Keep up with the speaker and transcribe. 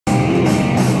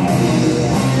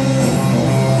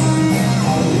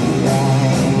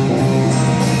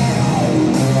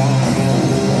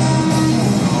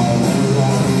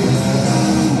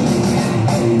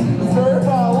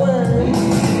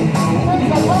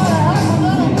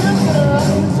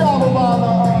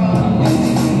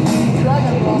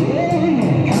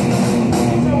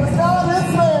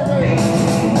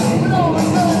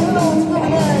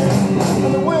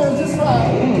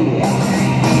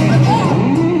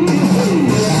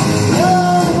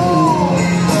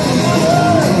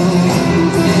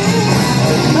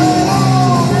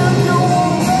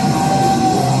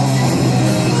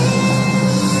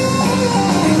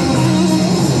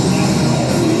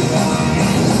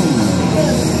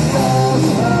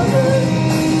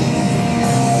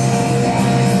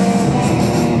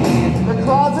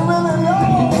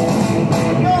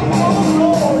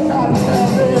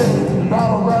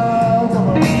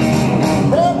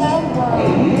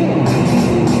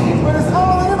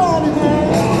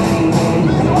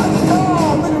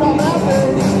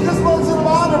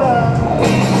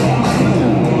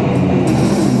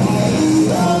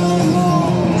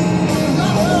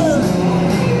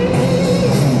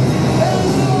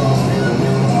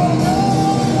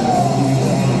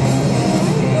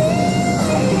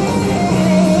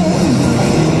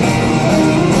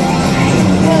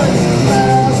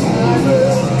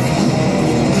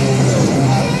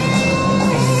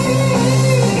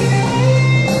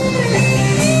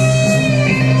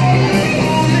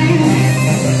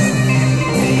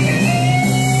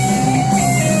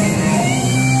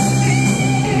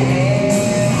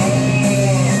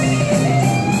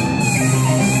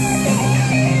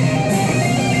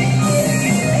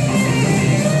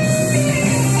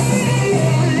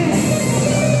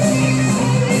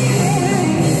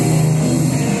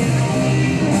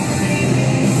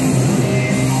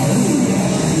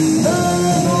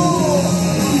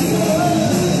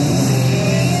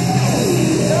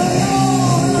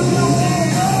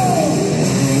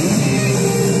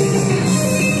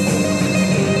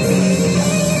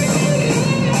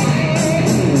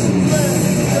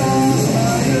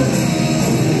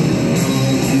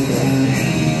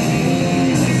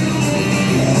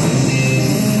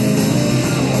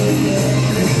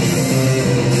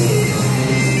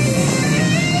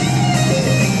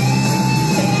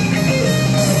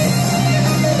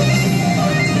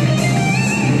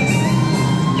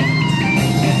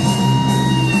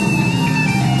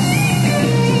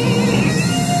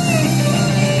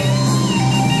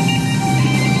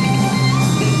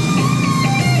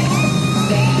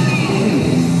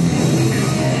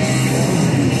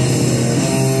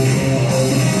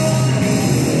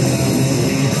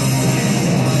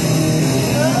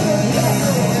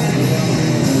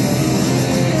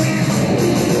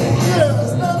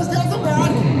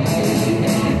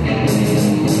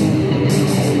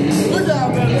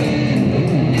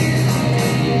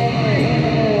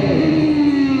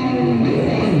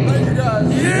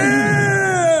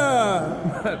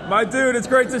dude, it's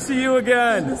great to see you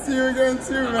again. Good to see you again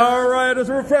too, man. All right, as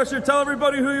a refresher, tell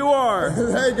everybody who you are.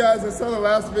 Hey guys, I saw the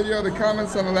last video. The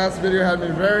comments on the last video had me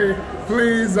very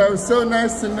pleased. It was so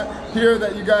nice to hear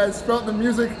that you guys felt the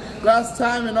music last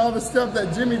time and all the stuff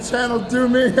that Jimmy channeled through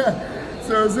me.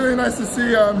 So it was really nice to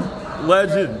see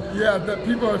Legend. that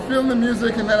people are feeling the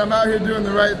music and that I'm out here doing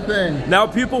the right thing. Now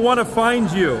people want to find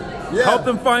you. Yeah. Help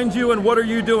them find you, and what are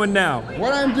you doing now?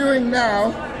 What I'm doing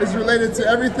now is related to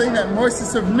everything that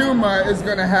Moises of Pneuma is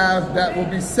going to have that will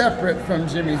be separate from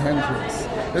Jimi Hendrix.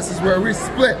 This is where we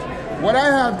split. What I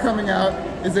have coming out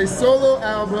is a solo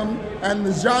album, and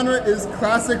the genre is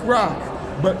classic rock,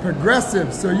 but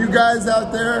progressive. So you guys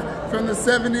out there from the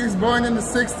 70s, born in the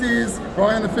 60s,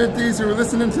 born in the 50s, who were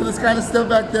listening to this kind of stuff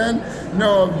back then,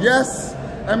 know of Yes,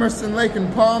 Emerson, Lake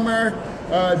and Palmer,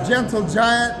 Gentle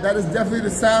Giant. That is definitely the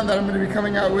sound that I'm going to be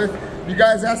coming out with. You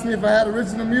guys asked me if I had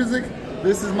original music.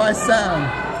 This is my sound.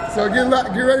 So get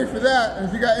ready for that. And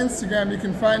if you got Instagram, you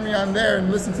can find me on there and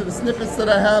listen to the snippets that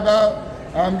I have out.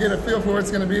 Get a feel for what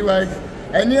it's going to be like.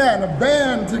 And yeah, and a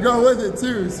band to go with it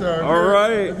too. So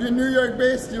if you're New York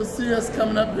based, you'll see us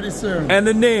coming up pretty soon. And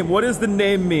the name, what does the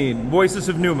name mean? Moises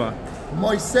of Pneuma.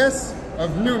 Moises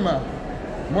of Pneuma.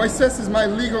 Moises is my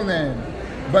legal name.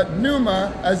 But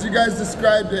Pneuma, as you guys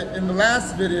described it in the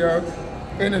last video,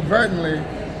 inadvertently,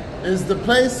 is the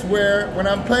place where, when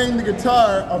I'm playing the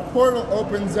guitar, a portal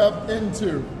opens up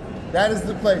into. That is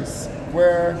the place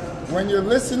where, when you're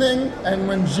listening, and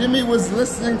when Jimmy was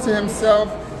listening to himself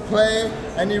play,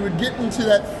 and he would get into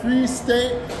that free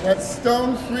state, that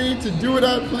stone free, to do it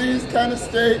out please kind of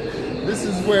state, this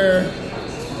is where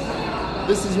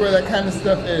that kind of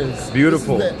stuff is.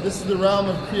 Beautiful. This is the realm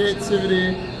of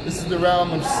creativity. This is the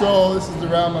realm of soul. This is the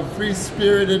realm of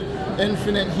free-spirited,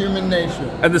 infinite human nature.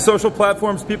 And the social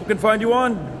platforms people can find you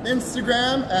on?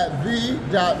 Instagram at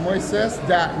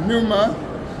the.moises.pneuma.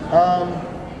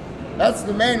 That's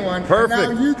the main one. Perfect.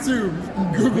 And now YouTube. You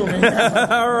can Google me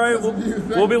now. All right.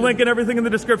 We'll be linking everything in the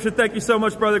description. Thank you so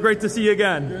much, brother. Great to see you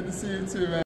again. Good to see you too, man.